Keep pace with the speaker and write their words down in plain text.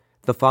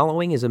The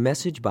following is a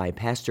message by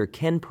Pastor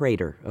Ken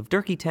Prater of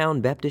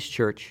Durkeetown Baptist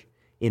Church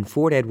in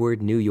Fort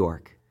Edward, New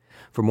York.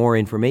 For more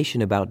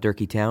information about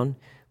Durkeetown,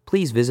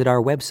 please visit our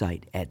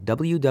website at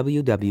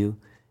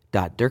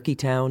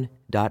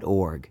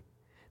www.durkeetown.org.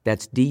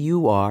 That's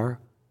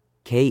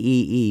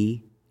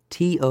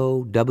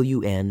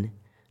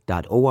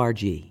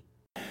DURKEETOWN.org.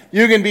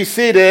 You can be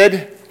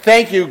seated.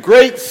 Thank you.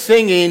 Great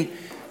singing,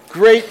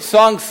 great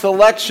song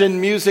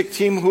selection, music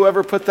team,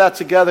 whoever put that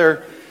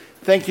together.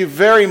 Thank you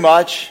very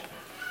much.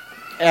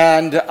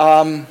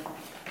 And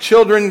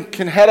children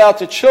can head out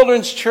to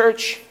Children's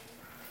Church.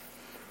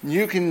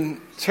 You can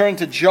turn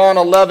to John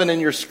 11 in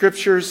your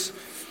scriptures.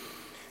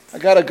 I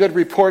got a good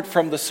report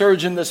from the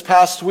surgeon this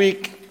past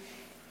week.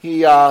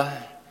 He,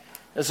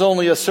 as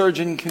only a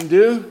surgeon can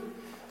do,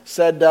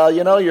 said,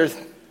 you're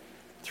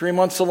 3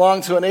 months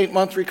along to an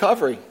 8-month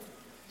recovery.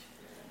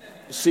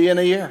 See you in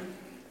a year.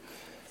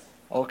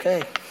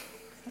 Okay.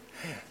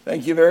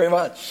 Thank you very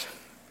much.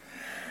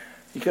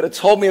 You could have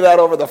told me that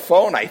over the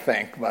phone, I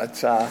think,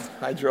 but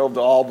I drove to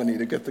Albany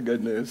to get the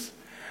good news.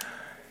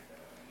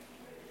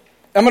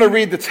 I'm going to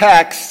read the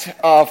text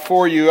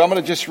for you. I'm going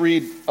to just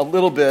read a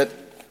little bit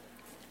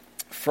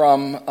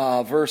from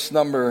verse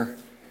number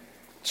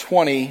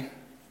 20.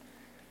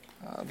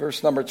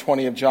 Verse number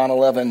 20 of John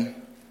 11.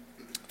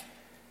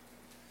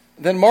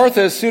 Then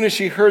Martha, as soon as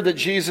she heard that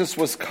Jesus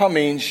was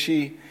coming,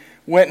 she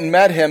went and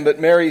met him, but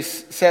Mary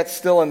sat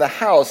still in the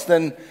house.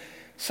 Then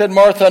said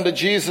Martha unto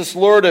Jesus,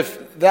 Lord,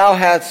 if thou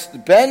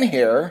hadst been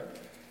here,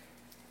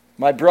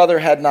 my brother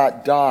had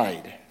not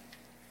died.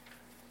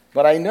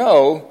 But I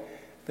know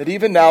that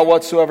even now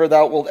whatsoever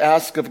thou wilt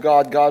ask of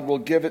God, God will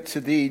give it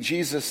to thee.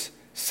 Jesus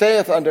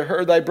saith unto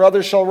her, Thy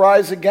brother shall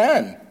rise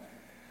again.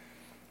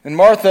 And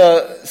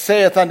Martha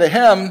saith unto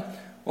him,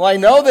 Well, I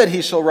know that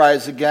he shall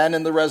rise again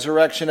in the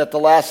resurrection at the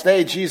last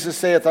day. Jesus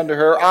saith unto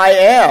her, I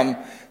am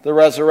the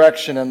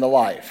resurrection and the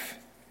life.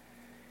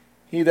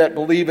 He that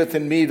believeth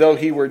in me, though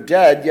he were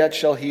dead, yet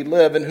shall he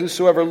live. And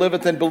whosoever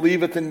liveth and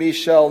believeth in me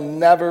shall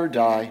never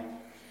die.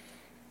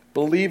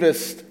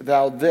 Believest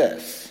thou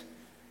this?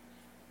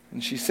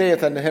 And she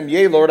saith unto him,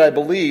 Yea, Lord, I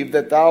believe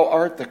that thou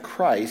art the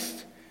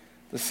Christ,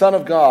 the Son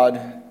of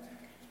God,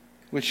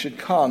 which should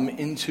come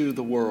into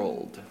the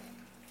world.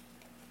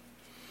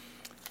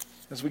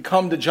 As we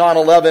come to John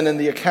 11 and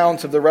the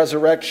account of the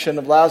resurrection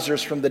of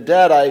Lazarus from the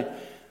dead, I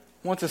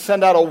want to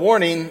send out a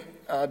warning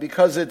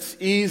because it's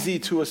easy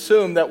to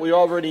assume that we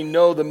already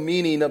know the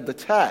meaning of the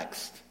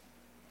text.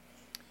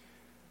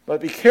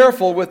 But be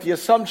careful with the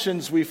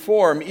assumptions we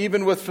form,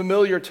 even with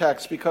familiar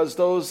texts, because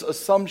those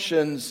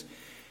assumptions,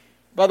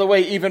 by the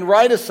way, even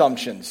right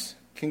assumptions,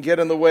 can get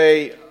in the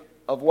way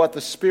of what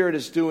the Spirit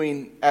is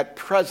doing at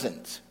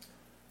present,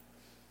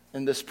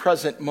 in this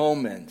present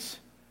moment.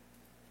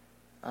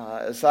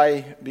 As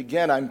I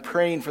begin, I'm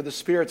praying for the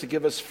Spirit to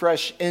give us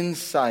fresh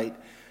insight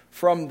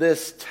from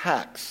this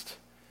text.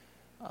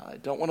 I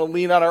don't want to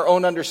lean on our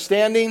own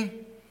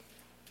understanding.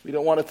 We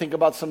don't want to think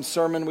about some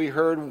sermon we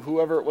heard,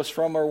 whoever it was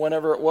from or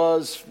whenever it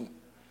was.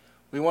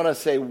 We want to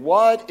say,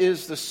 what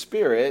is the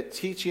Spirit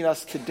teaching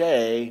us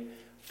today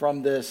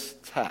from this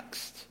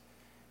text?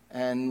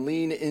 And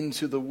lean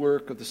into the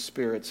work of the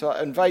Spirit. So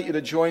I invite you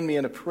to join me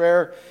in a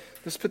prayer.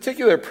 This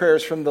particular prayer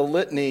is from the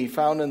litany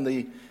found in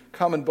the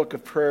Common Book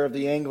of Prayer of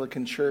the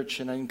Anglican Church,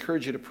 and I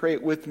encourage you to pray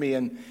it with me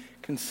and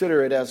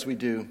consider it as we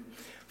do.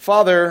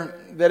 Father,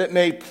 that it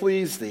may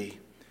please thee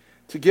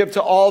to give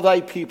to all thy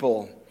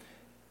people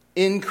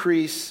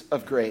increase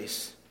of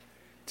grace,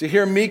 to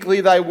hear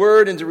meekly thy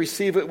word and to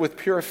receive it with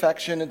pure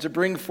affection and to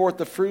bring forth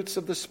the fruits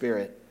of the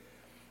Spirit.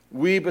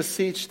 We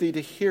beseech thee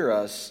to hear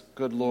us,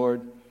 good Lord.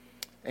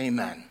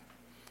 Amen.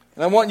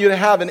 And I want you to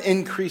have an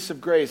increase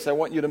of grace. I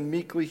want you to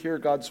meekly hear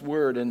God's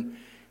word and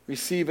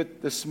receive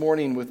it this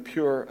morning with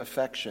pure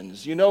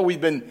affections. You know,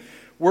 we've been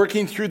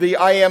working through the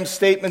I am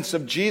statements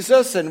of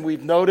Jesus, and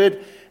we've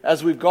noted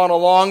as we've gone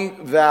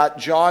along that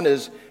John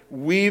is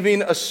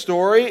weaving a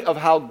story of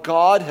how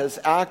God has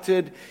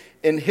acted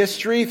in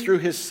history through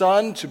his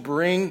Son to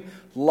bring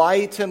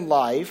light and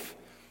life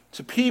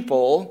to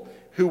people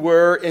who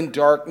were in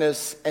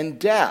darkness and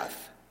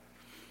death.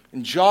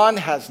 And John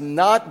has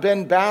not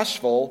been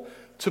bashful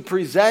to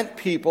present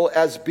people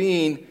as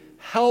being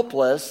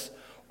helpless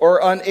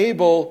or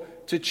unable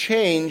to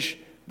change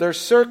their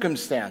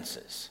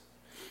circumstances.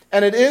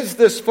 And it is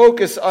this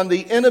focus on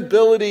the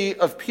inability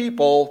of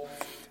people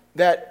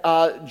that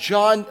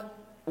John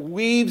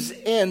weaves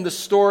in the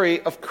story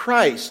of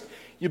Christ.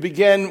 You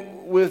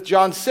begin with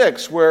John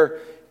 6, where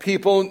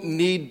people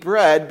need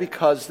bread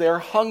because they're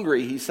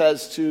hungry. He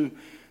says to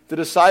the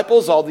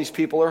disciples, all these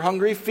people are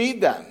hungry,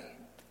 feed them.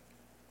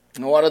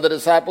 And what do the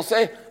disciples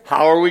say?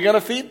 How are we going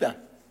to feed them?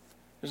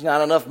 There's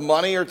not enough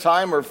money or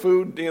time or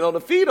food, to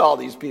feed all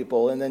these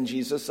people. And then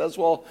Jesus says,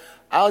 well,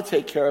 I'll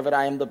take care of it.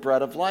 I am the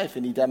bread of life.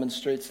 And he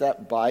demonstrates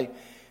that by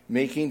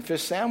making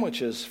fish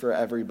sandwiches for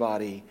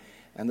everybody.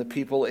 And the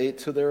people ate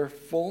to their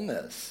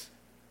fullness.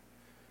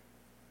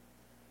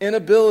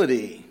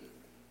 Inability,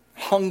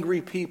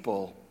 hungry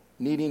people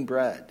needing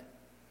bread.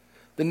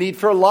 The need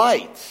for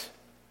light.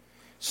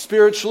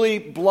 spiritually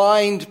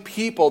blind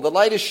people. The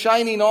light is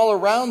shining all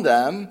around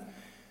them,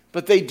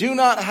 but they do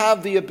not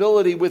have the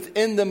ability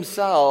within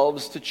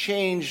themselves to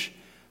change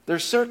their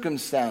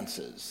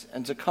circumstances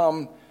and to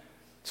come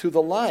to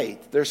the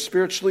light. They're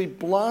spiritually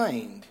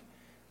blind.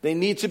 They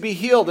need to be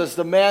healed, as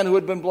the man who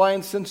had been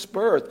blind since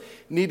birth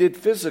needed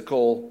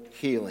physical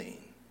healing.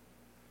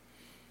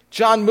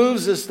 John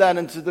moves us then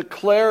into the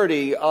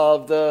clarity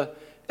of the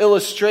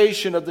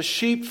illustration of the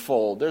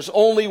sheepfold. There's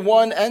only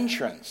one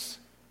entrance.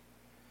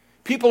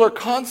 People are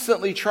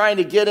constantly trying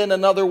to get in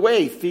another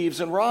way, thieves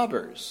and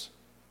robbers.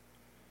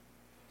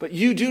 But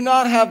you do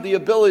not have the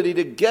ability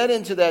to get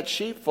into that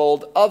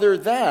sheepfold other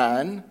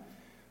than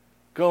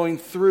going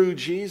through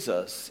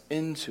Jesus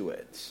into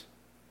it.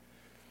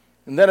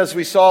 And then, as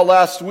we saw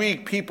last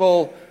week,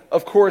 people,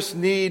 of course,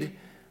 need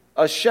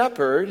a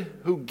shepherd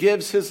who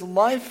gives his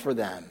life for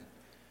them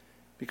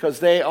because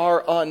they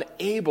are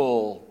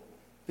unable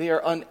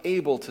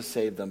to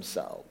save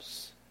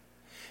themselves.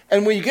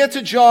 And when you get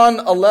to John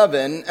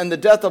 11 and the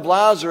death of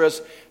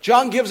Lazarus,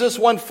 John gives us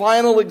one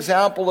final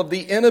example of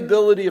the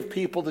inability of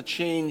people to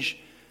change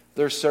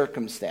their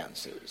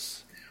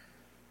circumstances.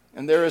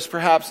 And there is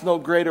perhaps no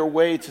greater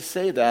way to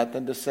say that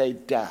than to say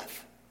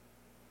death.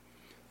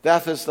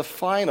 Death is the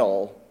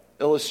final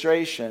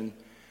illustration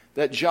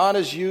that John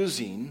is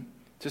using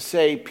to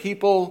say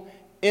people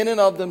in and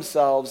of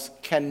themselves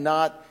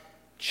cannot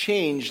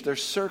change their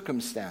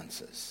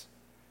circumstances.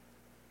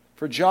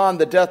 For John,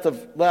 the death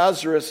of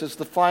Lazarus is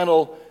the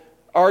final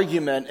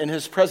argument in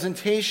his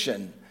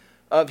presentation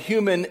of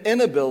human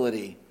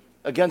inability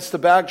against the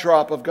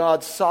backdrop of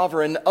God's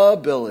sovereign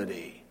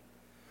ability.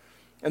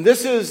 And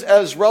this is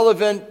as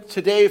relevant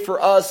today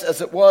for us as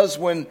it was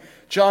when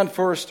John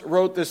first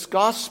wrote this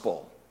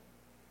gospel.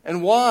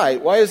 And why?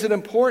 Why is it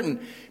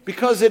important?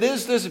 Because it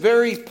is this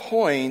very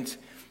point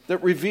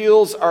that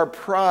reveals our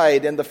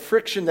pride and the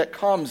friction that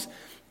comes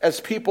as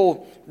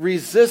people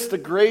resist the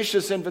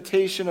gracious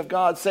invitation of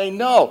God, saying,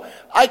 no,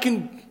 I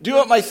can do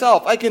it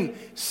myself. I can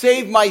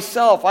save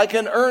myself. I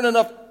can earn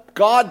enough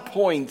God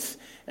points,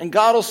 and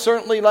God will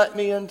certainly let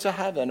me into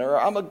heaven, or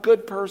I'm a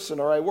good person,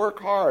 or I work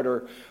hard,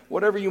 or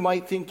whatever you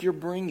might think you're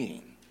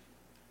bringing.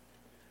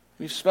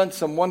 We've spent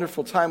some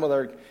wonderful time with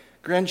our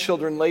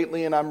grandchildren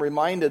lately, and I'm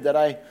reminded that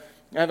I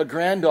have a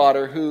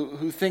granddaughter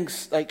who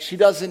thinks like she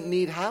doesn't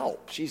need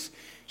help. She's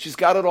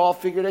got it all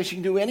figured out. She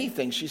can do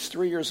anything. She's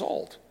 3 years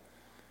old.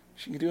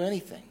 She can do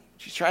anything.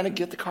 She's trying to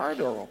get the car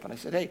door open. I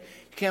said, hey,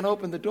 you can't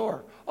open the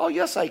door. Oh,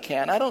 yes, I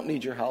can. I don't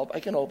need your help. I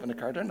can open the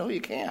car door. No,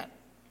 you can't.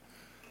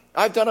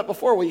 I've done it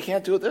before. Well, you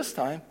can't do it this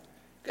time.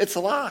 It's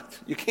locked.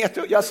 You can't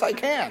do it. Yes, I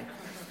can.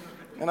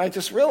 And I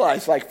just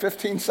realized like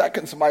 15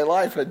 seconds of my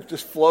life had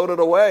just floated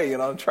away,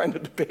 trying to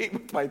debate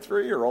with my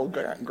 3-year-old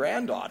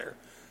granddaughter.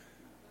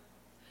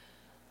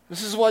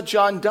 This is what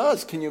John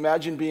does. Can you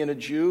imagine being a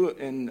Jew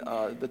in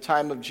the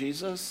time of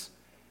Jesus?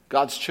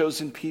 God's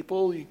chosen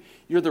people.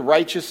 You're the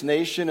righteous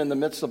nation in the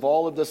midst of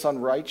all of this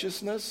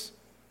unrighteousness.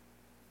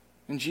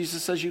 And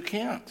Jesus says you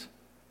can't.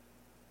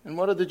 And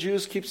what do the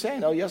Jews keep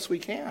saying? Oh, yes, we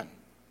can.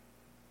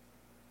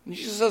 And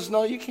Jesus says,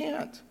 no, you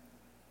can't.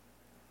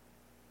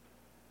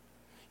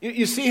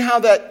 You see how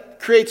that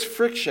creates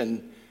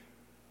friction.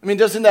 I mean,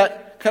 doesn't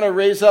that kind of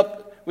raise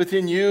up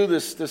within you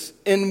this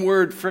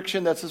inward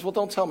friction that says, well,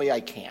 don't tell me I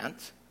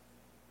can't.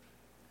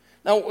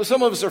 Now,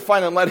 some of us are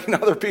fine in letting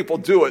other people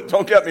do it.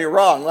 Don't get me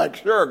wrong. Like,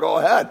 sure, go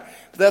ahead.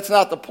 But that's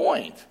not the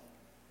point.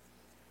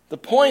 The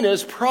point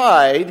is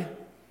pride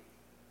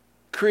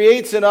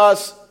creates in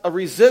us a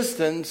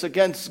resistance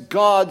against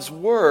God's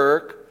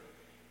work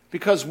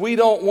because we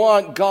don't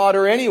want God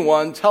or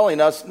anyone telling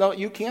us, no,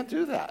 you can't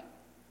do that.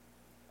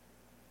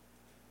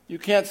 You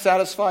can't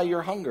satisfy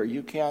your hunger.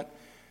 You can't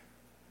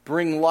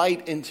bring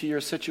light into your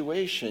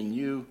situation.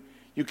 You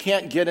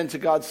can't get into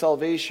God's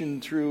salvation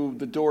through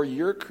the door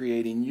you're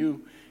creating.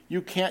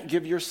 You can't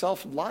give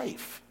yourself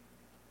life.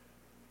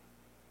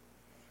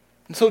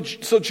 And so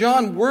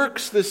John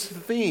works this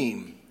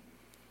theme.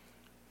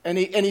 And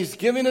he's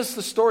giving us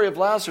the story of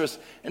Lazarus.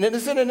 And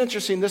isn't it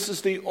interesting? This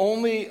is the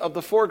only of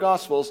the 4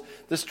 Gospels,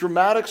 this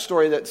dramatic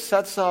story that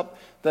sets up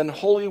then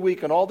Holy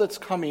Week and all that's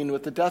coming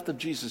with the death of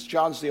Jesus.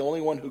 John's the only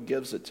one who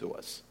gives it to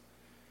us.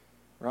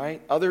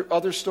 Right?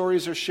 Other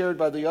stories are shared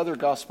by the other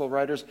gospel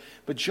writers,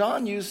 but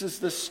John uses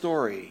this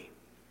story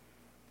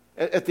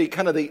at the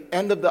kind of the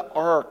end of the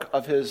arc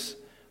of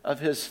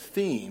his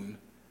theme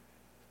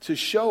to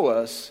show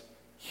us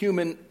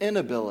human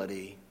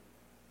inability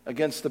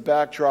against the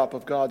backdrop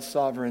of God's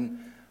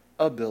sovereign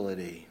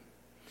ability.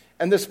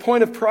 And this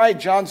point of pride,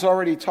 John's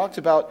already talked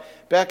about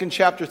back in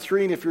chapter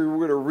 3, and if you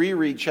were to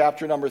reread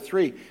chapter number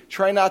 3,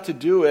 try not to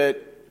do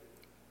it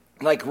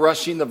like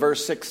rushing the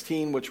verse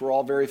 16, which we're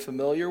all very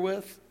familiar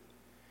with.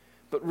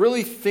 But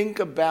really think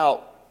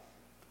about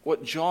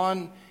what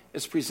John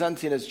is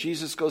presenting as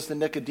Jesus goes to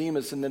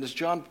Nicodemus. And then as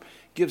John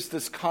gives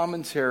this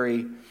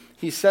commentary,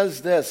 he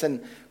says this.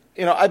 And,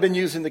 I've been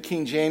using the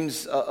King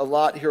James a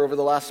lot here over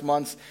the last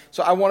months.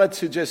 So I wanted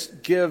to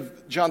just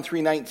give John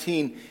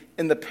 3:19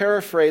 in the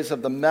paraphrase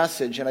of the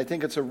Message. And I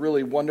think it's a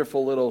really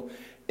wonderful little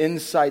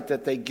insight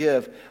that they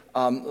give.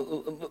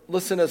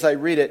 Listen as I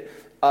read it.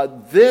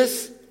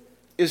 This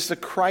is the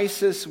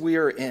crisis we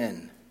are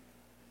in.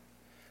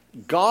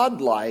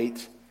 God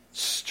light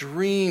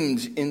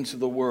streamed into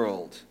the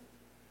world,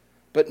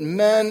 but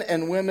men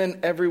and women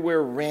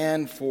everywhere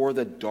ran for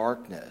the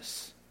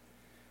darkness.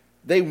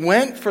 They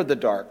went for the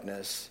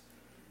darkness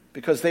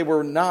because they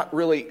were not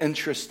really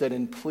interested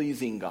in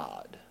pleasing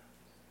God.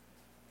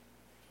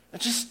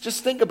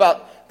 Just think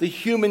about the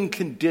human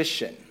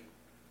condition.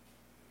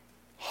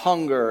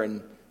 Hunger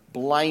and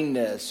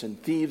blindness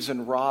and thieves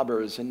and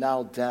robbers and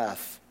now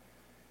death.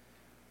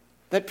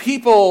 That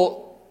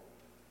people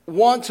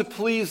want to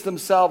please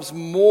themselves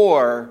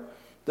more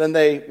than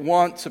they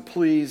want to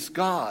please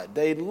God.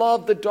 They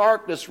love the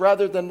darkness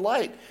rather than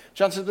light.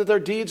 John said that their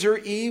deeds are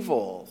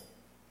evil.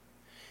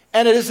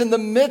 And it is in the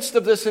midst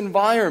of this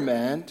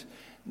environment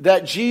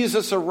that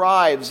Jesus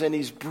arrives, and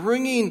he's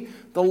bringing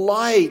the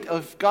light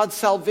of God's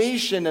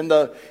salvation, and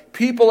the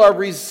people are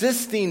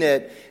resisting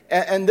it.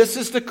 And this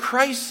is the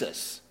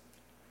crisis.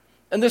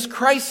 And this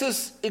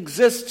crisis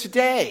exists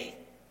today.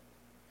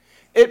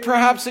 It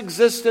perhaps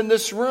exists in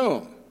this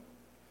room,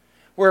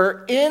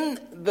 where in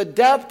the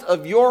depth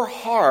of your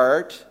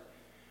heart,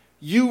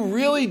 you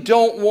really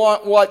don't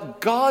want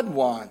what God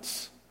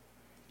wants.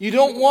 You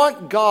don't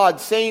want God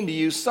saying to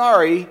you,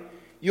 sorry,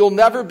 you'll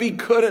never be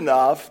good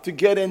enough to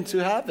get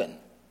into heaven.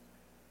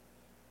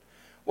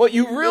 What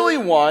you really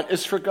want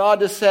is for God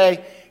to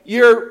say,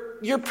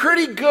 you're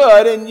pretty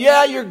good, and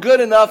yeah, you're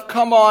good enough,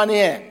 come on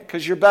in,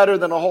 because you're better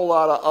than a whole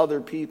lot of other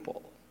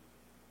people.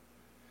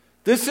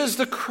 This is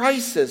the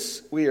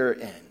crisis we are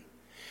in.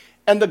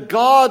 And the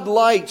God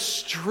light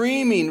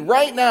streaming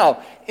right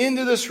now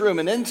into this room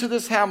and into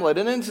this hamlet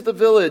and into the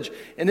village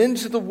and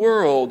into the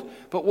world.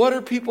 But what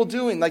are people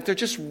doing? Like they're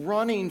just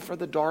running for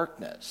the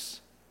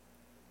darkness.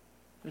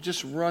 They're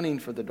just running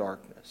for the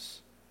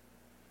darkness.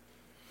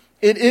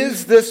 It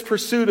is this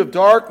pursuit of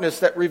darkness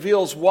that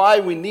reveals why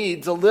we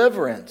need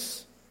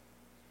deliverance.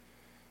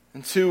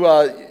 And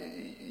to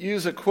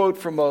use a quote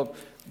from a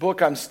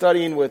book I'm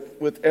studying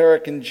with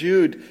Eric and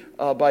Jude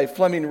by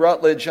Fleming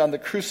Rutledge on the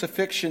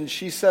crucifixion,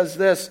 she says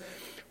this: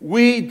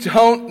 we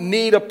don't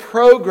need a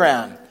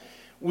program.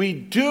 We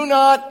do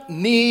not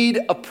need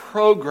a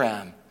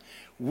program.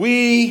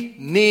 We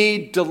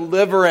need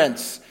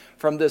deliverance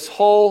from this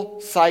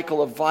whole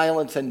cycle of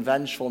violence and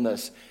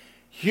vengefulness.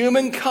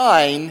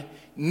 Humankind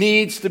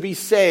needs to be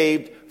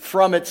saved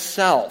from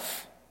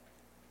itself.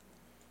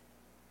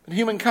 But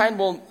humankind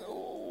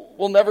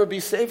will never be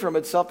saved from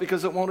itself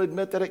because it won't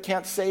admit that it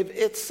can't save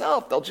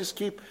itself. They'll just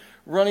keep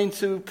running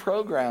to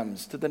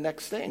programs, to the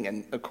next thing.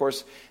 And of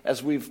course,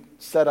 as we've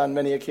said on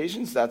many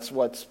occasions, that's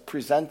what's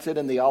presented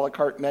in the a la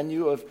carte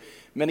menu of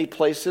many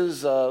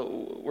places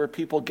where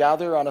people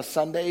gather on a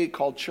Sunday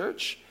called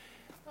church.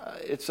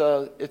 It's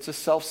a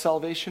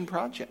self-salvation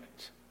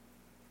project.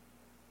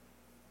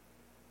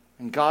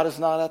 And God is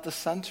not at the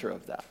center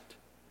of that.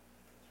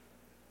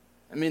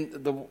 I mean,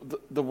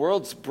 the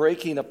world's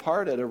breaking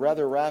apart at a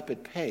rather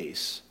rapid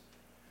pace.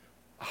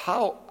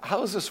 How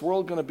is this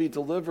world going to be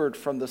delivered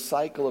from the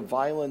cycle of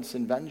violence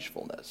and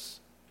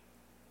vengefulness?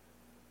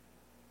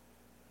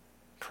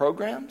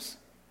 Programs?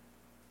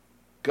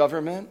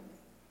 Government?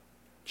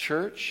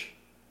 Church?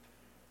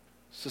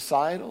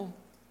 Societal?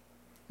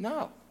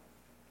 No.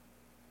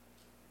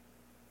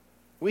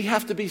 We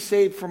have to be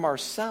saved from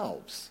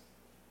ourselves.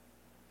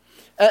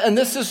 And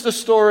this is the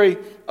story,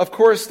 of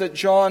course, that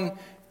John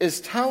is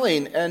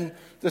telling, and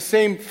the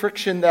same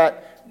friction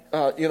that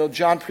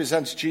John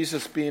presents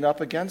Jesus being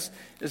up against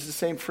is the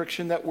same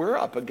friction that we're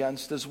up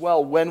against as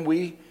well when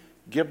we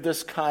give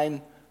this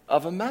kind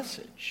of a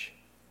message,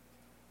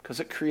 because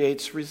it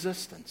creates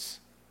resistance.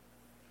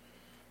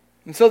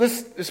 And so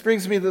this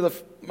brings me to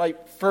my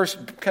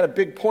first kind of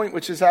big point,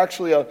 which is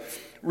actually a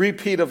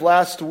repeat of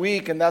last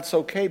week, and that's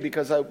okay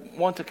because I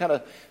want to kind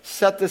of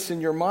set this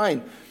in your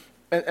mind.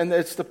 And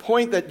it's the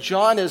point that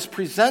John is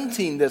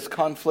presenting this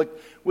conflict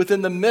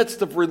within the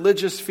midst of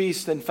religious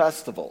feasts and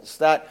festivals.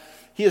 That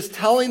he is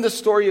telling the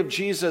story of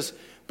Jesus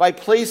by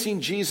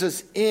placing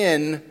Jesus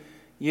in,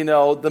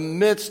 the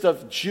midst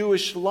of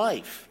Jewish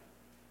life.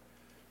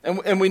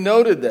 And we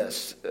noted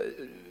this.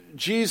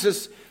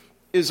 Jesus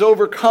is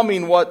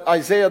overcoming what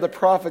Isaiah the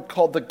prophet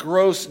called the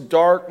gross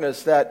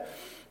darkness that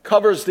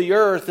covers the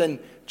earth, and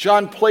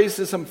John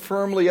places him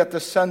firmly at the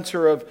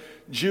center of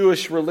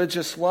Jewish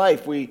religious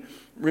life. We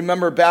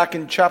remember back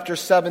in chapter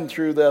 7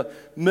 through the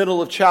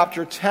middle of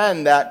chapter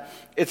 10 that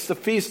it's the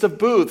Feast of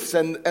Booths,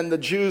 and the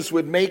Jews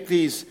would make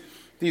these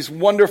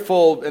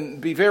wonderful and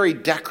be very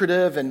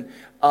decorative and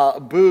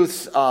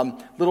booths,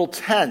 little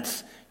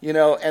tents,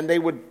 and they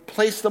would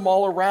place them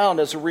all around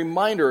as a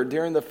reminder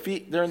during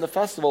the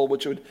festival,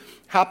 which would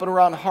happen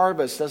around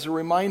harvest as a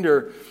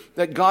reminder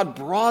that God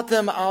brought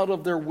them out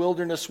of their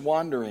wilderness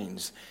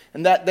wanderings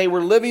and that they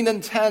were living in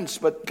tents,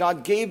 but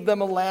God gave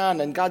them a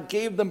land and God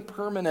gave them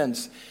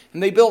permanence.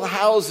 And they built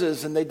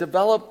houses and they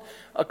developed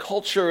a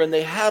culture and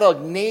they had a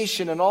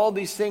nation and all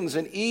these things.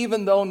 And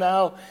even though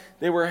now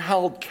they were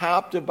held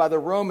captive by the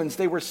Romans,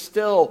 they were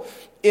still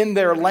in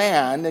their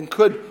land and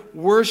could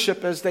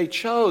worship as they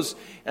chose.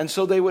 And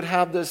so they would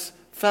have this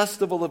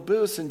festival of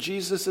booths, and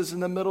Jesus is in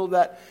the middle of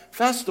that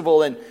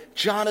festival, and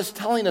John is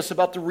telling us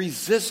about the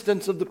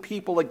resistance of the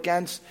people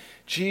against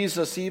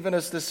Jesus even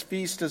as this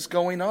feast is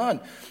going on.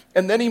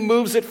 And then he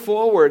moves it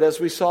forward, as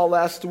we saw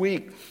last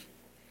week,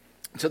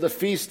 to the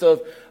feast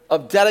of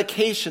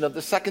dedication of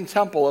the Second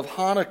Temple of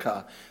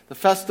Hanukkah, the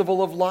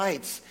Festival of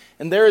Lights.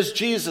 And there is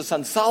Jesus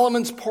on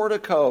Solomon's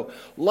portico,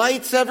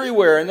 lights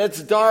everywhere, and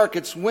it's dark,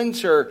 it's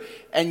winter,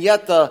 and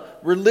yet the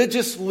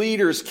religious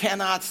leaders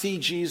cannot see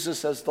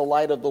Jesus as the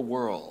light of the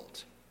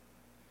world.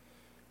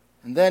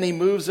 And then he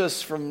moves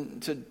us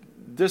to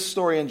this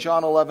story in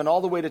John 11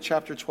 all the way to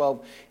chapter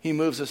 12. He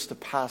moves us to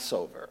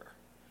Passover.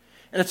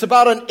 And it's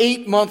about an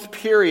 8-month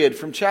period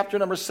from chapter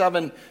number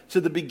 7 to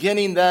the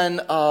beginning then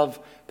of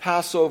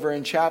Passover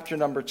in chapter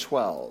number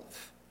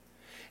 12.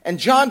 And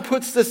John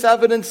puts this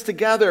evidence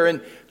together,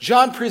 and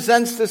John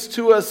presents this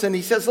to us, and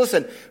he says,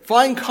 listen,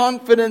 find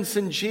confidence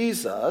in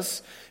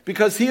Jesus,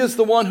 because he is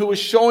the one who is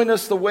showing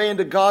us the way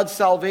into God's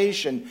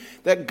salvation,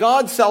 that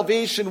God's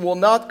salvation will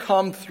not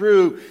come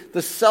through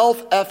the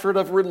self-effort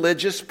of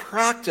religious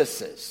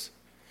practices.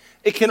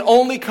 It can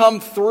only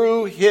come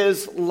through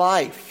his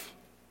life.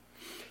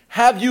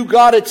 Have you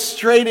got it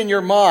straight in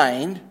your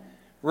mind,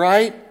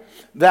 right,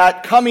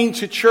 that coming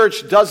to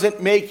church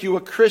doesn't make you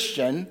a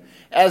Christian,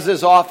 as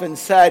is often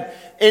said,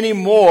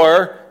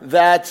 anymore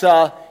that,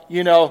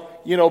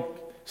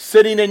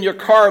 sitting in your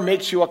car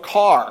makes you a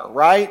car,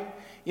 right?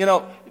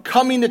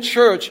 Coming to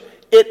church,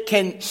 it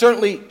can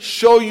certainly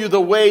show you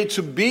the way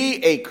to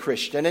be a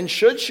Christian and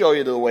should show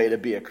you the way to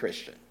be a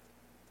Christian.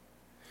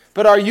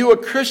 But are you a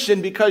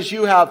Christian because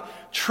you have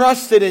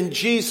trusted in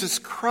Jesus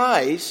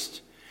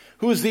Christ,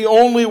 who is the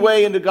only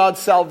way into God's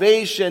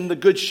salvation, the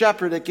good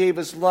shepherd that gave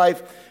his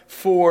life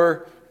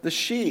for the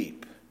sheep?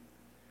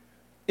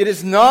 It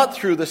is not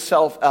through the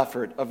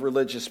self-effort of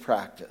religious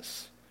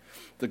practice.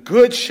 The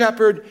good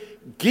shepherd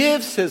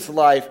gives his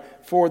life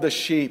for the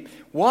sheep.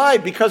 Why?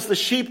 Because the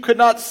sheep could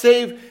not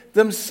save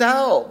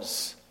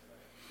themselves.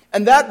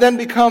 And that then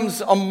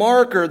becomes a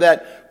marker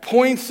that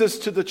points us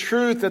to the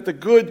truth that the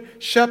good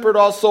shepherd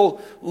also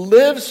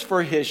lives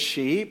for his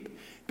sheep,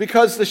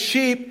 because the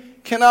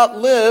sheep cannot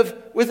live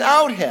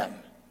without him.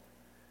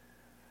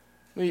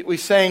 We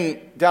sang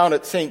down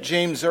at St.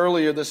 James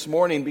earlier this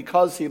morning,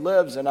 because he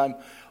lives, and I'm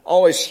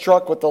always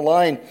struck with the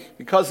line,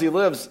 because he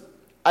lives,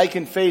 I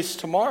can face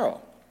tomorrow.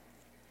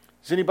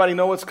 Does anybody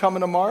know what's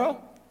coming tomorrow?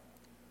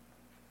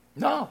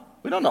 No,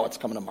 we don't know what's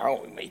coming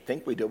tomorrow. We may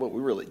think we do, but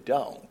we really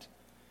don't.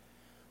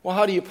 Well,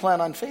 how do you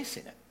plan on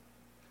facing it?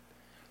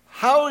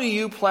 How do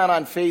you plan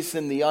on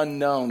facing the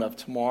unknown of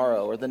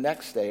tomorrow or the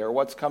next day or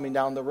what's coming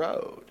down the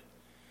road?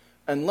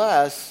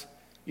 Unless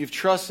you've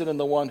trusted in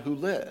the one who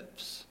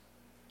lives.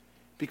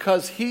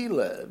 Because he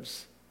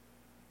lives,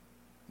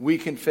 we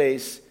can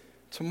face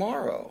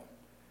tomorrow.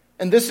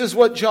 And this is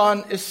what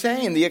John is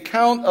saying. The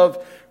account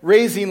of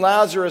raising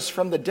Lazarus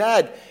from the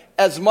dead,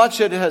 as much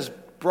as it has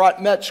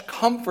brought much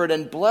comfort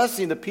and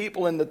blessing to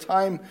people in the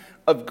time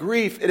of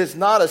grief, it is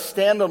not a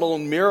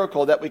standalone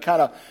miracle that we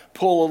kind of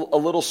pull a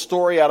little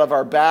story out of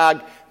our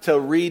bag to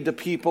read to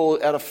people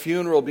at a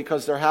funeral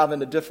because they're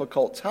having a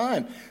difficult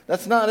time.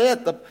 That's not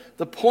it.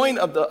 The point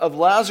of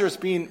Lazarus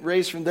being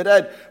raised from the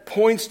dead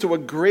points to a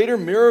greater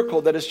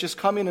miracle that is just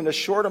coming in a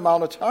short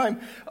amount of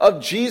time,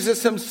 of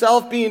Jesus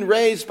himself being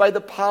raised by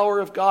the power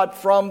of God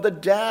from the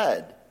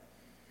dead.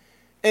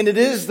 And it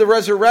is the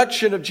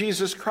resurrection of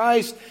Jesus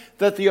Christ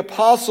that the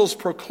apostles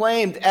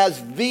proclaimed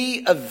as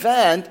the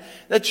event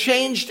that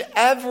changed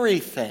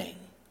everything.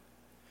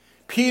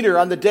 Peter,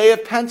 on the day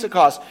of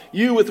Pentecost,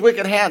 you with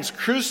wicked hands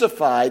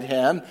crucified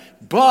him,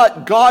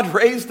 but God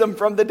raised him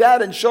from the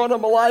dead and showed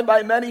him alive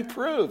by many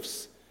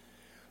proofs.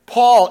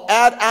 Paul,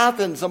 at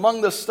Athens,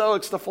 among the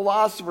Stoics, the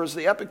philosophers,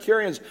 the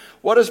Epicureans,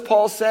 what does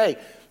Paul say?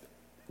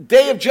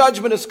 Day of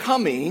judgment is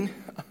coming.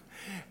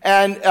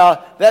 And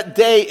that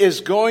day is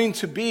going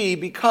to be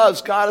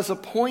because God has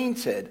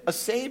appointed a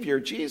Savior,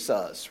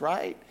 Jesus,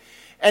 right?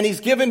 And he's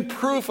given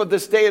proof of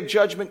this day of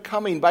judgment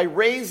coming by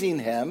raising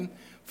him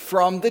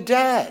from the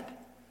dead.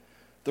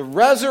 The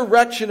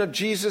resurrection of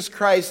Jesus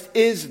Christ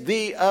is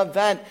the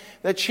event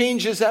that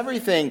changes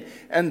everything.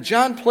 And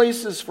John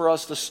places for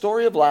us the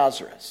story of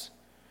Lazarus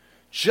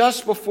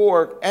just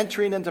before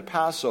entering into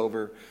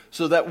Passover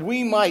so that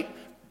we might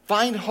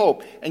find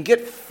hope and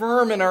get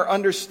firm in our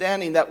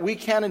understanding that we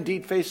can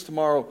indeed face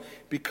tomorrow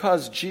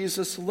because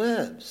Jesus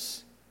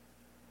lives.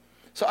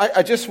 So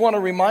I just want to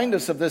remind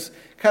us of this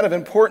kind of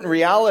important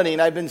reality,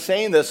 and I've been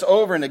saying this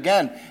over and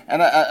again,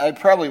 and I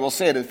probably will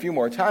say it a few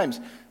more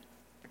times.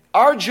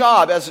 Our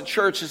job as a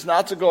church is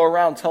not to go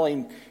around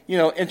telling,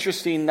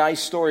 interesting,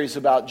 nice stories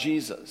about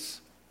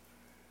Jesus.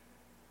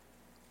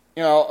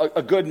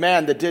 a good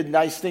man that did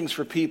nice things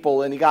for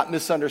people, and he got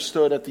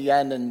misunderstood at the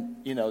end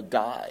and,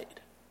 died.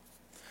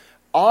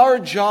 Our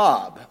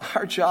job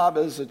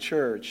as a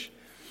church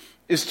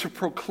is to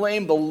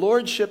proclaim the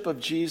lordship of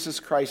Jesus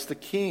Christ the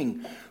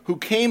King, who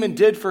came and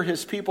did for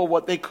his people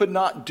what they could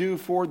not do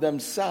for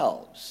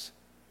themselves.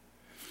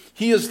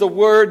 He is the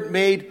Word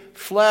made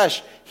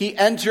flesh. He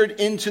entered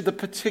into the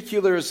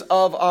particulars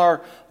of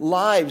our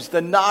lives,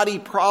 the knotty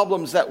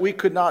problems that we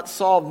could not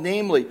solve.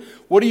 Namely,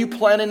 what are you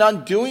planning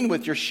on doing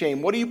with your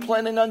shame? What are you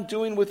planning on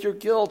doing with your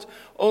guilt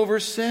over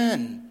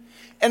sin?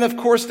 And of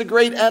course, the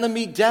great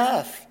enemy,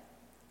 death.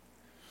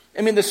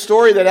 The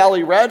story that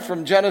Ellie read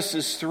from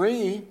Genesis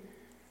 3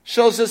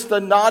 shows us the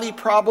knotty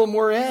problem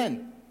we're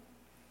in.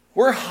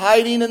 We're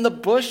hiding in the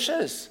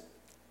bushes.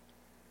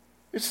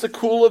 It's the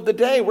cool of the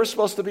day. We're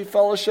supposed to be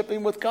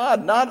fellowshipping with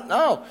God.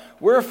 No,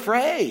 we're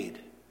afraid.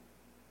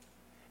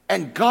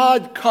 And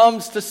God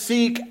comes to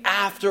seek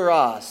after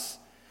us.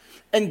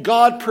 And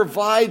God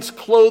provides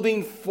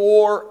clothing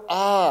for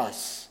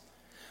us.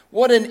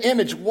 What an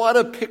image, what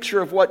a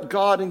picture of what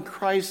God in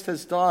Christ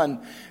has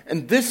done.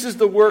 And this is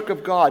the work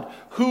of God,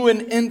 who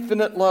in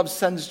infinite love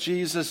sends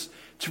Jesus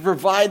to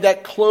provide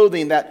that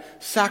clothing,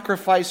 that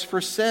sacrifice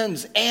for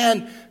sins,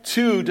 and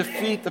to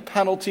defeat the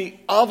penalty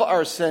of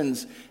our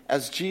sins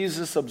as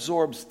Jesus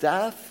absorbs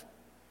death,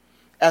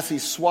 as he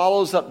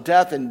swallows up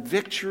death in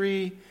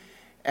victory,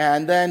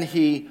 and then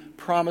he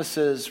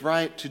promises,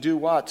 to do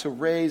what? To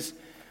raise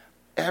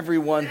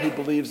everyone who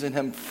believes in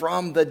him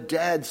from the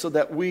dead so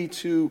that we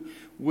too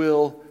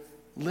will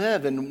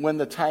live. And when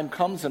the time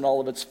comes in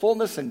all of its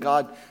fullness and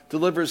God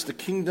delivers the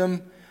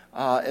kingdom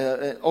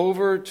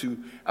over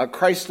to,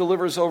 Christ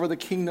delivers over the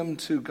kingdom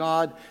to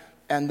God,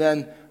 and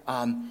then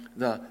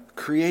the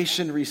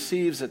creation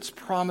receives its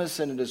promise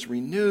and it is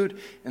renewed,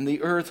 and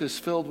the earth is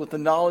filled with the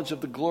knowledge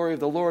of the glory of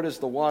the Lord as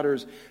the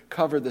waters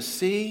cover the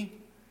sea,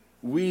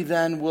 we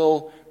then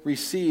will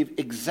receive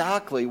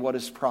exactly what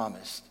is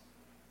promised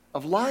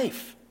of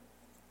life.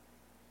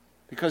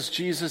 Because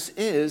Jesus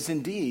is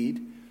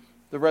indeed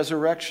the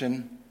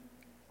resurrection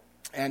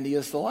and he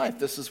is the life.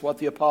 This is what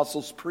the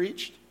apostles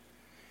preached.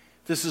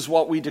 This is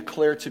what we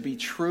declare to be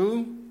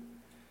true.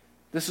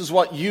 This is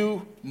what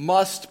you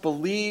must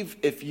believe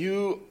if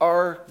you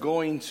are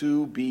going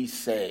to be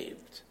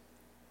saved.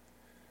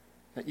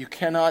 That you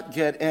cannot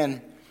get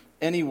in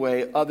any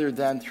way other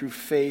than through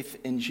faith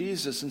in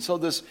Jesus. And so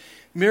this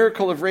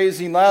miracle of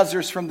raising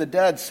Lazarus from the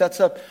dead sets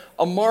up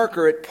a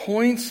marker. It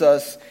points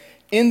us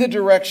in the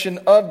direction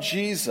of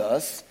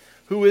Jesus,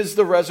 who is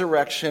the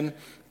resurrection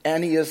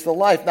and he is the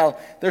life. Now,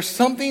 there's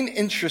something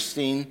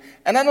interesting,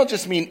 and I don't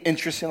just mean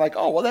interesting like,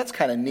 oh, well, that's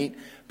kind of neat.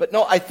 But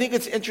no, I think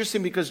it's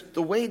interesting because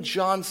the way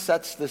John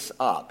sets this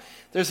up,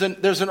 there's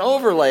an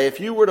overlay. If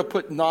you were to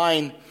put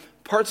 9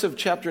 parts of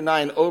chapter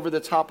 9 over the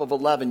top of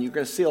 11, you're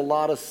going to see a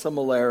lot of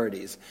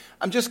similarities.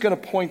 I'm just going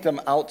to point them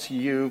out to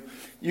you.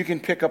 You can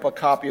pick up a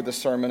copy of the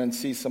sermon and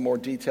see some more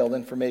detailed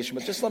information.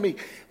 But just let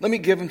me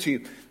give them to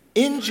you.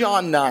 In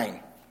John 9,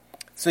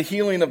 it's the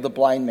healing of the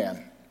blind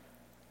man.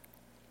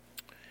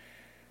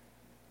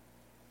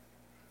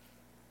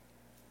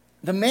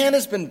 The man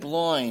has been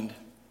blind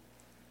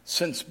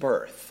since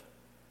birth.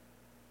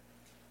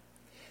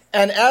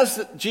 And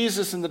as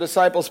Jesus and the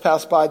disciples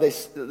passed by,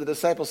 the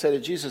disciples say to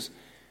Jesus,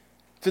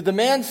 did the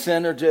man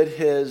sin or did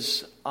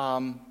his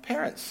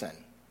parents sin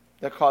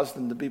that caused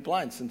him to be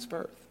blind since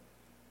birth?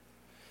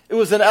 It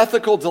was an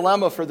ethical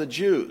dilemma for the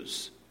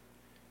Jews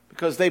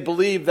because they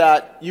believed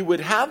that you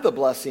would have the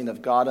blessing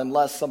of God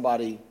unless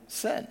somebody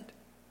sinned.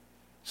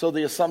 So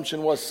the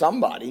assumption was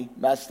somebody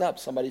messed up,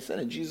 somebody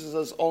sinned. And Jesus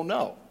says, oh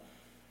no.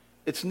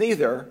 It's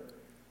neither.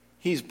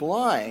 He's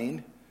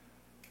blind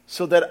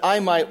so that I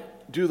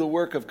might do the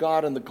work of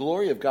God and the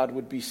glory of God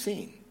would be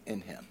seen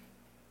in him.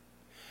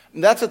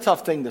 And that's a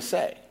tough thing to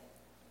say.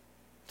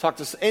 Talk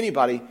to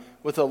anybody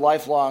with a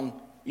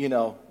lifelong,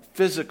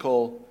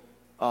 physical,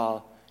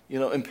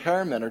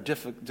 impairment or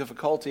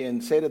difficulty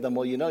and say to them,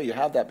 well, you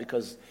have that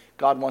because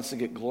God wants to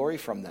get glory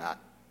from that.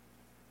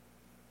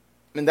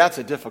 That's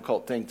a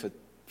difficult thing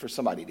for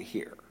somebody to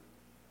hear.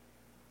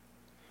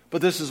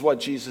 But this is what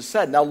Jesus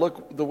said. Now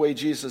look the way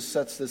Jesus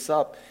sets this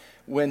up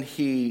when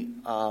he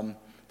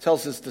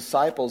tells his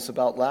disciples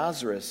about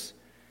Lazarus.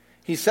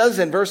 He says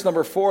in verse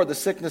number 4, the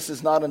sickness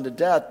is not unto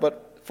death,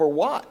 but for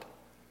what?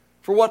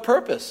 For what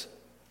purpose?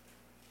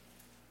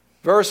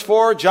 Verse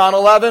 4, John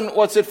 11,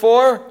 what's it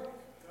for?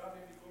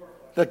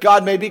 That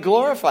God may be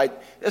glorified.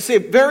 It's a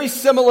very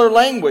similar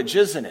language,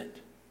 isn't it?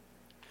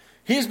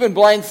 He's been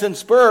blind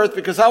since birth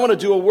because I want to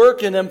do a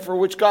work in him for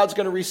which God's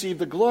going to receive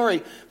the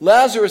glory.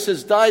 Lazarus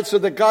has died so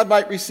that God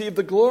might receive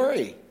the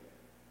glory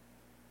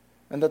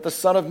and that the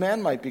Son of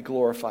Man might be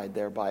glorified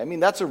thereby.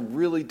 That's a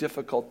really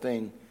difficult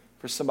thing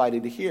for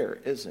somebody to hear,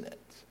 isn't it?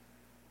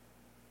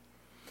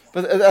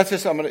 But that's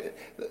just, I'm going to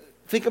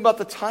think about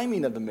the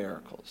timing of the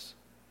miracles.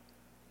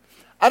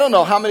 I don't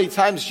know how many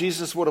times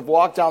Jesus would have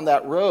walked down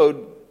that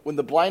road when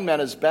the blind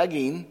man is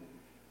begging,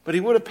 but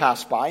he would have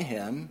passed by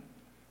him.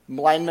 The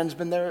blind man's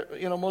been there,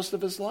 most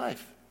of his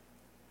life.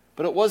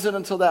 But it wasn't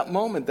until that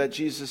moment that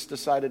Jesus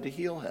decided to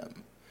heal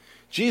him.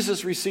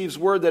 Jesus receives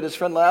word that his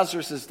friend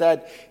Lazarus is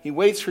dead. He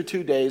waits for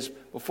 2 days.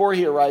 Before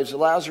he arrives,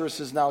 Lazarus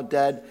is now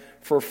dead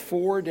for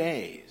 4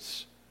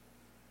 days.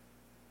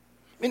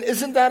 I mean,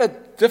 isn't that a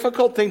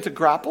difficult thing to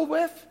grapple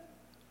with?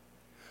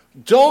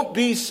 Don't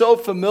be so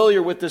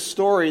familiar with this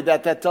story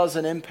that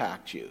doesn't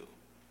impact you.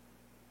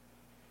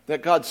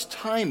 That God's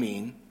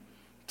timing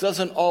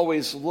doesn't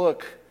always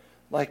look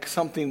like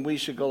something we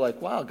should go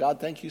like, wow, God,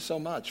 thank you so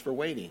much for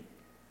waiting.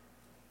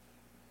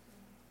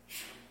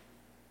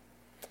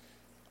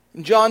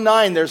 In John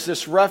 9, there's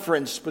this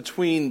reference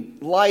between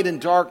light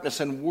and darkness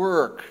and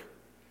work.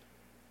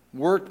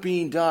 Work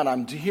being done.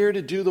 I'm here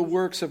to do the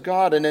works of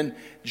God. And in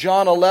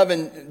John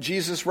 11,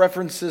 Jesus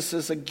references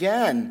this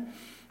again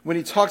when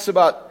he talks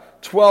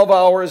about 12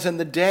 hours in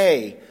the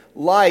day,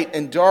 light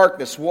and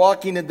darkness,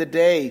 walking in the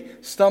day,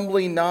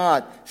 stumbling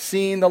not,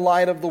 seeing the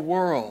light of the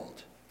world.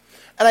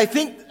 And I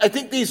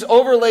think these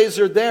overlays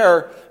are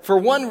there for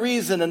one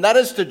reason, and that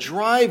is to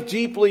drive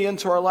deeply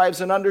into our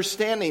lives and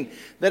understanding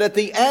that at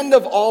the end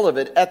of all of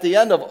it, at the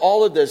end of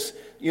all of this,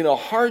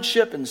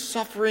 hardship and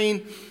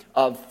suffering,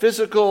 of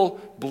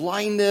physical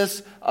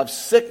blindness, of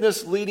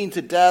sickness leading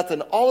to death,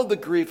 and all of the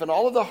grief and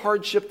all of the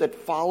hardship that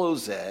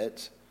follows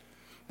it,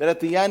 that at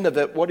the end of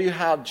it, what do you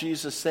have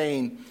Jesus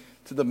saying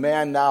to the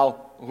man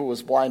now who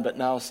was blind but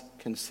now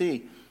can see?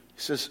 He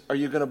says, are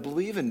you going to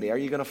believe in me? Are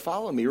you going to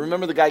follow me?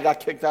 Remember the guy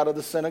got kicked out of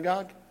the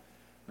synagogue?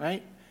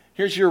 Right?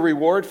 Here's your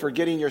reward for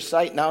getting your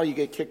sight. Now you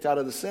get kicked out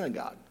of the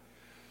synagogue.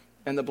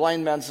 And the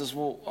blind man says,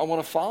 well, I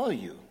want to follow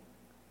you.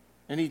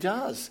 And he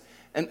does.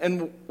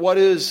 And what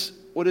is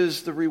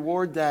the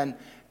reward then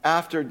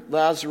after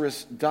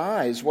Lazarus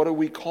dies? What are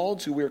we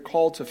called to? We're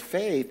called to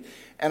faith.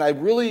 And I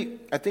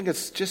think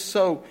it's just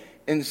so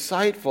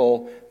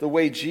insightful the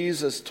way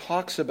Jesus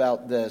talks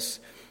about this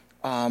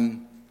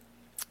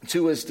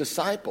to his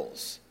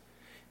disciples.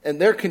 And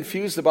they're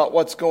confused about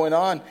what's going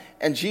on.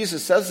 And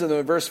Jesus says to them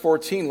in verse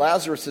 14,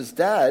 Lazarus is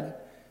dead.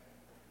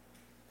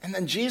 And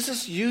then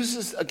Jesus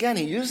uses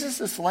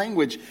this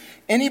language.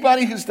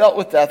 Anybody who's dealt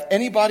with death,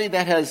 anybody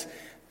that has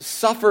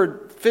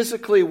suffered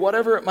physically,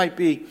 whatever it might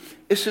be,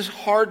 it's just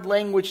hard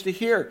language to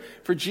hear.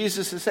 For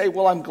Jesus to say,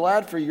 well, I'm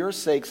glad for your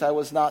sakes I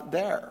was not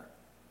there.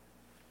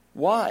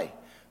 Why?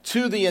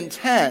 To the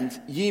intent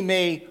ye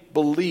may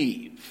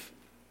believe.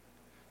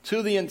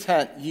 To the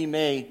intent ye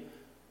may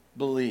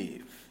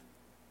believe.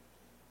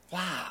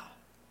 Wow.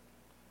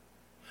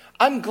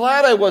 I'm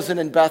glad I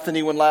wasn't in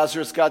Bethany when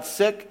Lazarus got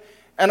sick,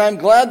 and I'm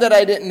glad that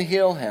I didn't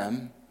heal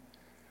him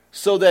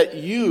so that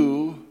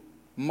you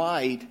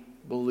might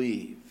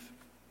believe.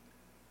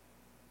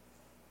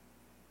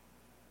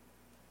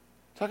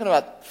 Talking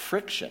about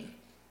friction.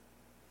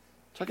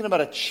 Talking about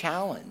a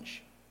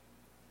challenge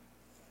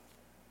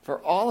for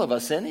all of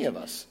us, any of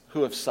us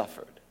who have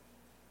suffered.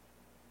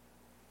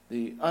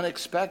 The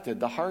unexpected,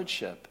 the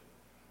hardship,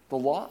 the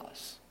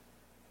loss.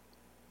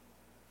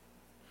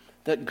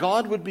 That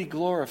God would be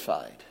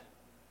glorified.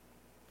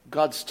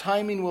 God's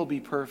timing will be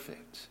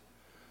perfect.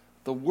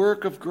 The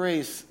work of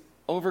grace,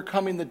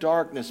 overcoming the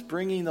darkness,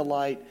 bringing the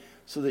light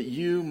so that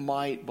you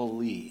might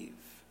believe.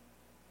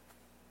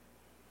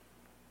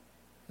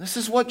 This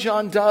is what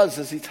John does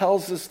as he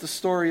tells us the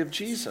story of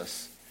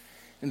Jesus.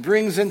 And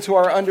brings into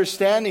our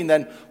understanding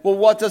then, well,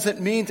 what does it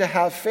mean to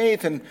have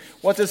faith? And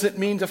what does it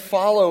mean to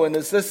follow? And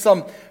is this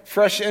some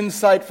fresh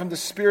insight from the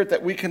Spirit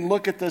that we can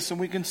look at this and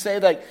we can say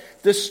that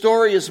this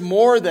story is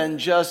more than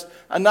just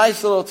a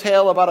nice little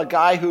tale about a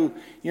guy who,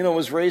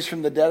 was raised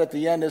from the dead at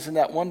the end. Isn't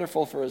that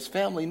wonderful for his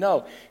family?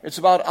 No, it's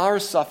about our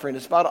suffering.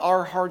 It's about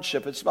our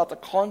hardship. It's about the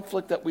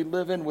conflict that we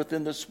live in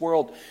within this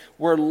world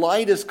where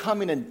light is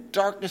coming and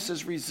darkness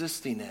is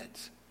resisting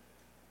it.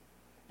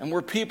 And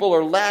where people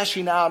are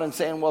lashing out and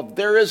saying, well, if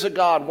there is a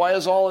God, why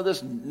is all of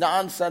this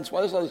nonsense?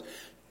 Why is all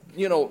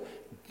this,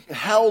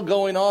 hell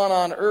going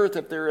on earth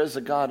if there is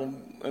a God?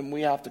 And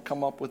we have to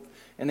come up with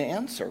an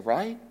answer,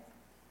 right?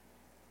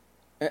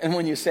 And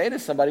when you say to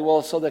somebody,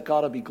 well, so that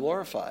God will be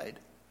glorified,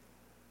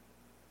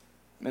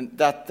 and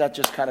that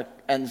just kind of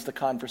ends the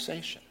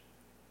conversation.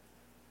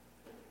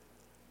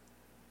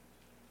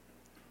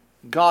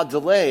 God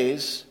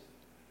delays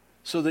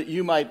so that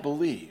you might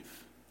believe.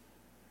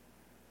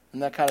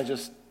 And that kind of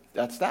just,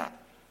 that's that.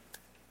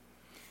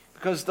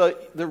 Because the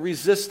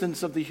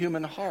resistance of the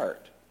human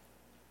heart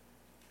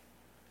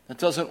that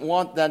doesn't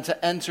want then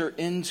to enter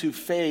into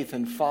faith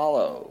and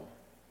follow.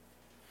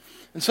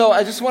 And so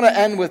I just want to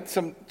end with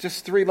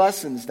just 3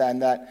 lessons then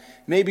that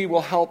maybe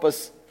will help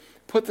us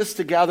put this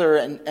together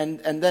and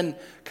then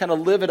kind of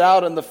live it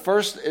out. And the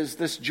first is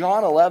this: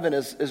 John 11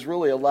 is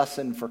really a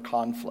lesson for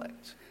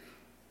conflict.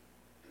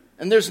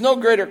 And there's no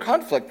greater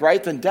conflict,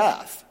 right, than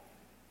death.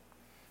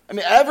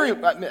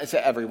 I say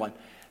everyone.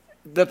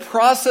 The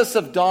process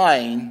of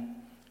dying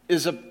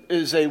is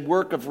a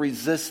work of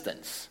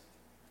resistance,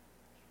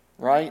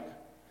 right?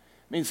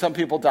 I mean, some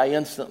people die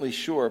instantly,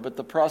 sure, but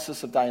the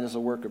process of dying is a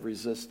work of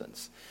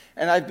resistance.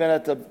 And I've been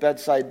at the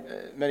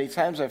bedside many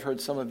times. I've heard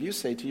some of you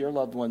say to your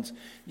loved ones,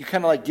 you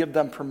kind of like give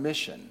them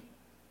permission.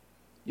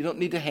 You don't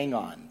need to hang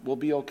on. We'll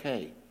be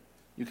okay.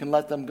 You can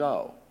let them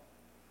go.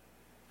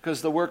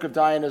 Because the work of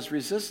dying is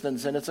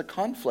resistance, and it's a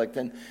conflict.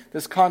 And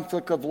this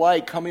conflict of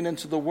light coming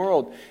into the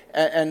world.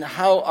 And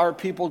how are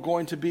people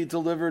going to be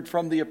delivered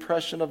from the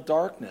oppression of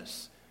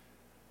darkness?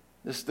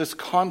 This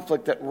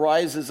conflict that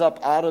rises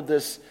up out of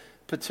this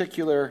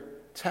particular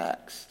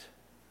text.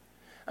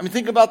 I mean,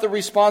 think about the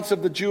response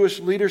of the Jewish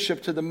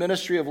leadership to the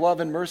ministry of love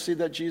and mercy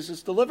that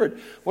Jesus delivered.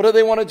 What do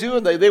they want to do?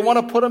 They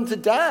want to put him to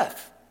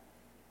death.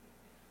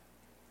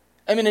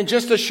 I mean, in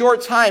just a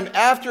short time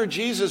after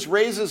Jesus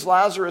raises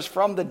Lazarus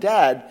from the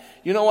dead,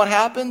 you know what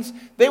happens?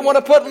 They want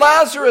to put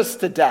Lazarus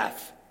to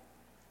death.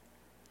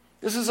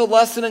 This is a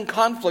lesson in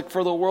conflict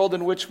for the world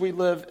in which we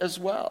live as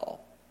well.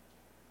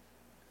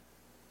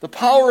 The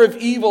power of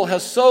evil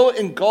has so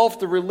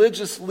engulfed the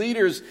religious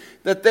leaders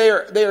that they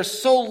are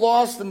so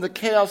lost in the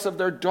chaos of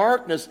their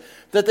darkness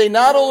that they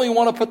not only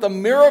want to put the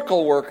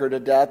miracle worker to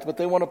death, but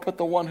they want to put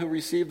the one who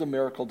received the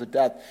miracle to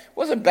death. It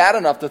wasn't bad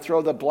enough to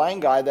throw the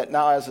blind guy that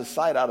now has his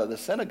sight out of the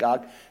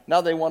synagogue.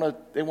 Now they want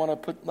to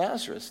put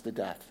Lazarus to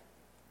death.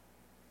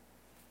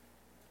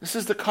 This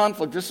is the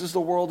conflict. This is the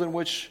world in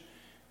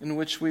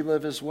which we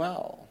live as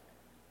well.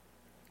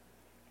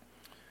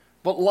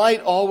 But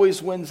light always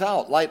wins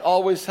out. Light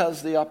always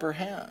has the upper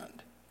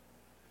hand.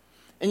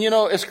 And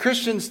as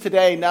Christians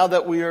today, now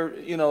that we are,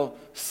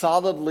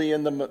 solidly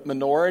in the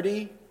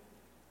minority,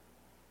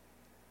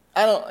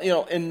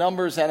 in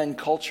numbers and in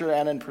culture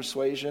and in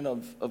persuasion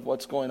of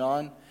what's going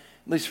on,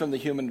 at least from the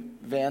human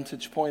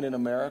vantage point in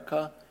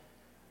America,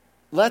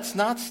 let's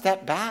not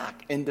step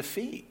back in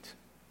defeat.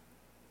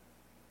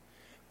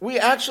 We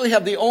actually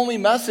have the only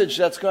message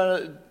that's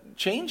going to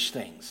change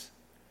things.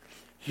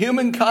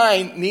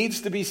 Humankind needs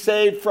to be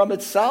saved from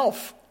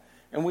itself.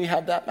 And we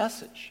have that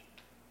message.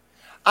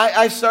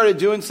 I started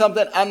doing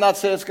something. I'm not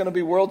saying it's going to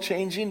be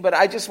world-changing, but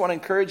I just want to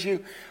encourage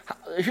you.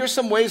 Here's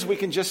some ways we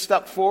can just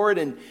step forward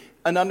and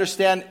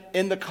understand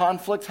in the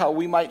conflict how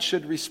we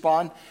should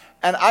respond.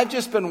 And I've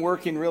just been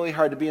working really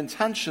hard to be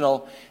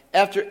intentional.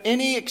 After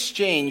any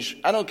exchange,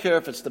 I don't care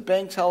if it's the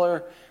bank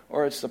teller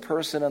or it's the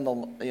person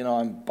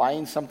I'm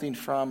buying something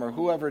from, or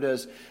whoever it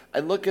is, I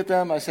look at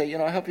them, I say,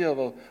 I hope you have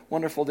a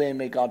wonderful day and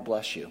may God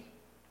bless you.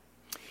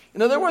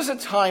 There was a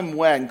time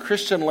when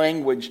Christian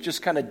language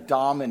just kind of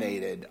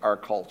dominated our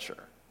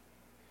culture.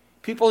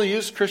 People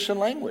use Christian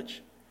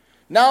language.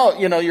 Now,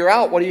 you're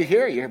out, what do you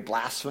hear? You hear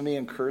blasphemy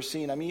and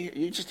cursing. I mean,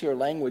 you just hear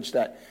language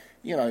that,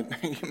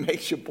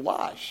 makes you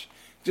blush,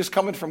 just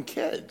coming from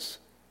kids.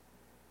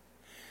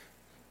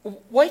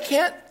 Why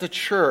can't the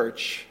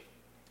church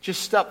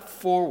just step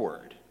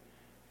forward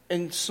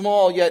in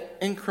small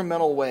yet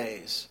incremental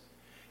ways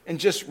and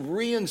just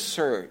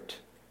reinsert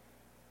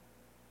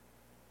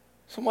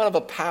somewhat of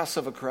a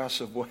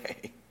passive-aggressive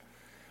way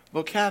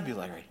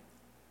vocabulary?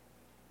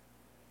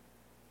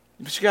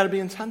 But you got to be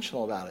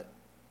intentional about it.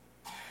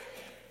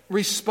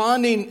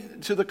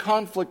 Responding to the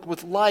conflict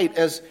with light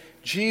as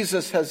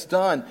Jesus has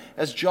done,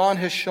 as John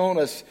has shown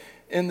us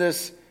in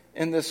this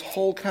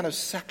whole kind of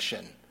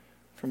section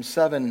from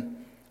 7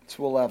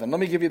 to 11. Let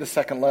me give you the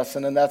second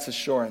lesson, and that's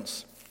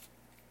assurance.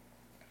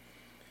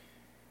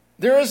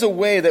 There is a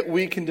way that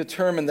we can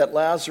determine that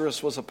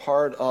Lazarus was a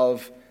part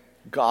of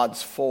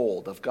God's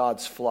fold, of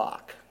God's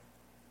flock.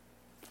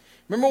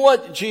 Remember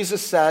what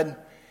Jesus said?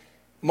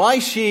 My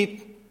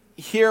sheep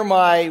hear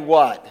my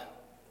what?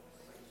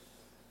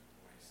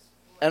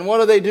 And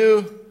what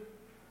do?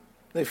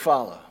 They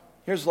follow.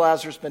 Here's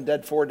Lazarus, been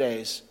dead 4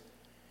 days.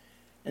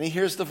 And he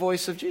hears the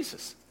voice of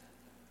Jesus.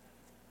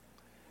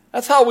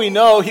 That's how we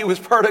know he was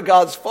part of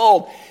God's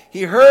fold.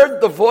 He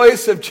heard the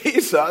voice of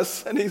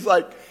Jesus, and he's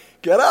like,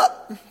 get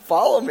up,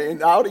 follow me.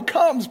 And out he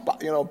comes,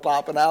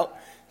 bopping out,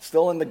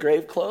 still in the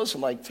grave clothes.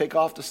 I'm like, take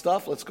off the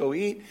stuff, let's go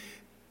eat.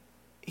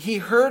 He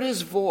heard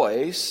his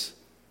voice,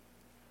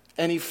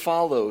 and he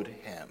followed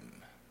him.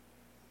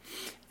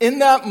 In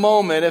that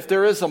moment, if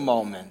there is a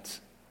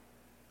moment,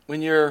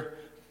 when you're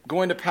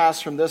going to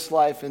pass from this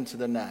life into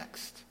the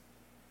next,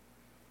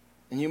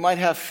 and you might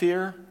have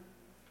fear.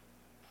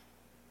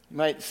 You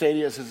might say to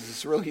you, is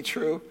this really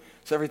true?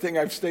 Is everything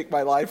I've staked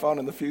my life on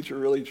in the future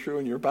really true,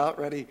 and you're about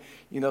ready,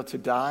 to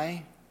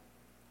die?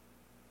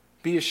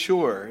 Be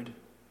assured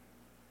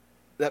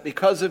that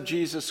because of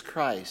Jesus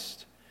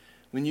Christ,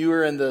 when you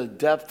are in the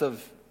depth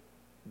of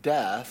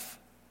death,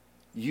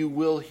 you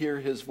will hear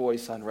his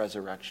voice on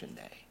Resurrection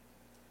Day.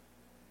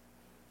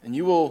 And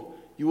you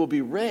will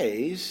be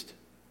raised,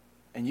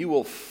 and you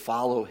will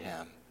follow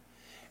him.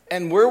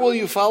 And where will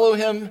you follow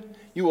him?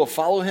 You will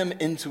follow him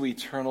into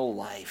eternal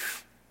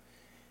life.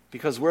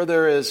 Because where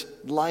there is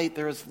light,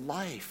 there is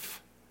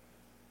life.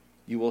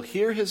 You will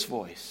hear his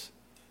voice,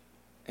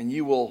 and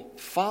you will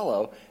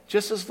follow,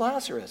 just as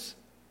Lazarus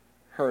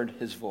heard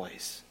his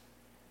voice.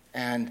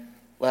 And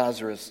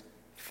Lazarus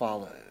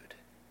followed.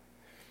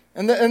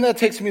 And that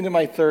takes me to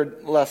my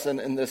third lesson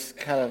in this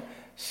kind of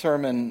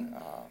sermon,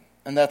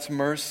 and that's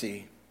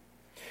mercy.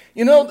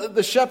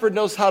 The shepherd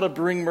knows how to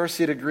bring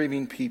mercy to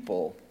grieving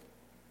people.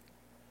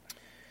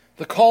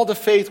 The call to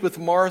faith with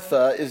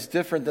Martha is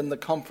different than the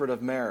comfort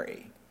of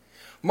Mary.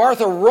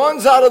 Martha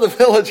runs out of the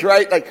village,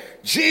 right?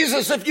 Like,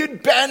 Jesus, if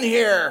you'd been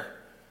here,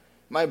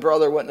 my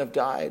brother wouldn't have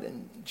died.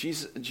 And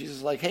Jesus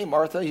is like, hey,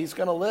 Martha, he's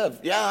going to live.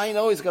 Yeah, I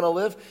know he's going to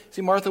live.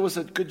 See, Martha was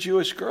a good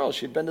Jewish girl.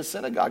 She'd been to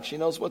synagogue. She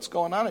knows what's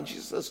going on. And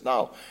Jesus says,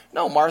 no,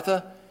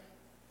 Martha,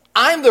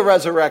 I'm the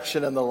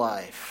resurrection and the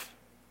life.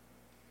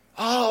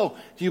 Oh,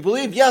 do you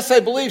believe? Yes,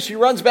 I believe. She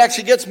runs back.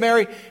 She gets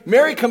Mary.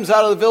 Mary comes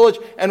out of the village.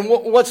 And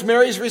what's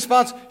Mary's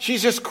response?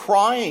 She's just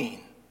crying.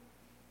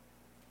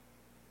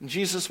 And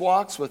Jesus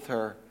walks with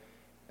her.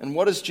 And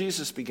what does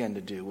Jesus begin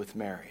to do with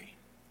Mary?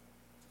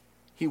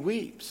 He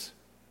weeps.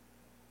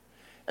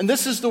 And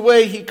this is the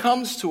way he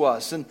comes to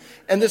us. And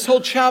this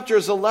whole chapter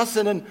is a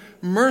lesson in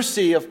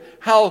mercy of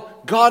how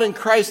God in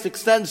Christ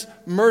extends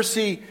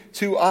mercy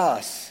to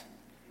us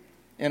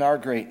in our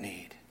great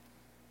need.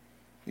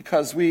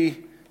 Because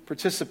we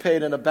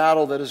participate in a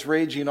battle that is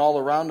raging all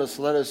around us,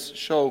 let us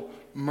show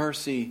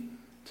mercy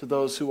to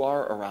those who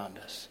are around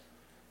us.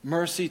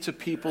 Mercy to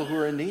people who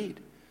are in need.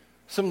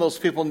 Some of those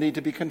people need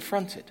to be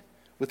confronted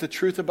with the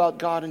truth about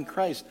God and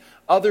Christ.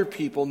 Other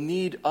people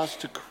need us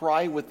to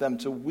cry with them,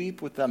 to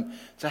weep with them,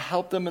 to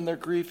help them in their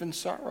grief and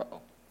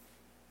sorrow,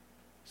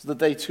 so that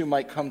they too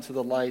might come to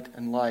the light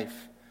and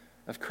life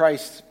of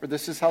Christ. For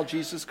this is how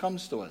Jesus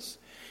comes to us.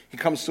 He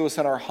comes to us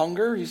in our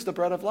hunger. He's the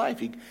bread of life.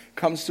 He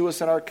comes to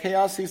us in our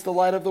chaos. He's the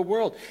light of the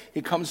world.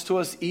 He comes to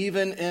us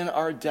even in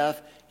our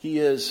death. He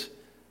is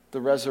the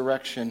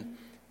resurrection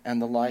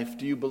and the life.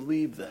 Do you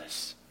believe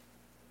this?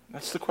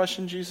 That's the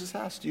question Jesus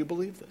asked. Do you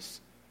believe this?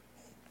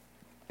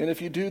 And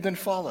if you do, then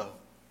follow.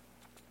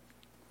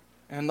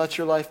 And let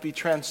your life be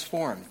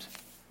transformed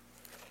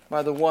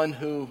by the one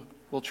who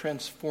will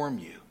transform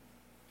you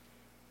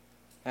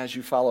as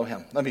you follow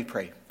him. Let me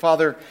pray.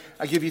 Father,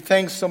 I give you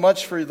thanks so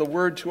much for the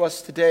word to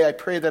us today. I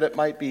pray that it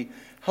might be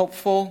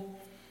helpful.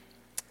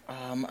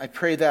 I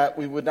pray that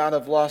we would not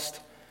have lost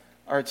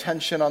our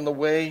attention on the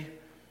way.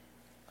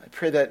 I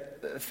pray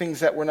that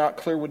things that were not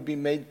clear would be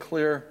made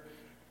clear.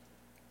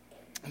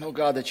 And, oh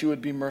God, that you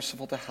would be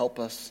merciful to help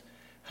us.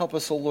 Help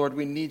us, oh Lord,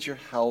 we need your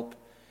help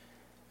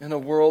in a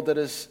world that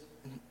is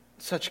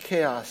such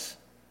chaos,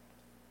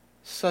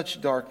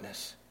 such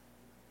darkness.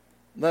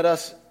 Let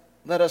us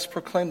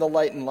proclaim the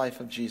light and life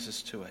of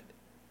Jesus to it.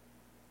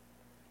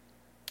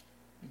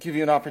 I'll give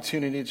you an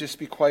opportunity to just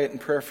be quiet in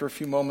prayer for a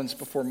few moments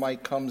before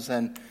Mike comes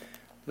and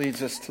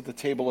leads us to the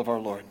table of our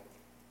Lord.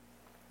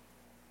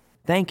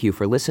 Thank you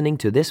for listening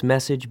to this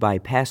message by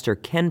Pastor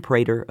Ken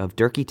Prater of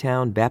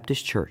Durkeetown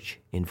Baptist Church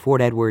in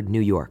Fort Edward,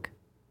 New York.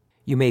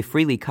 You may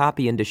freely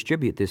copy and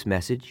distribute this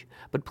message,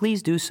 but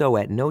please do so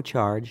at no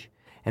charge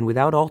and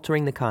without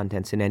altering the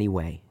contents in any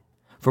way.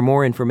 For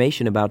more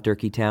information about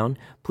Durkeetown,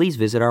 please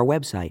visit our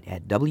website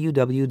at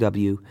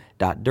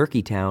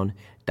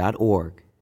www.durkeetown.org.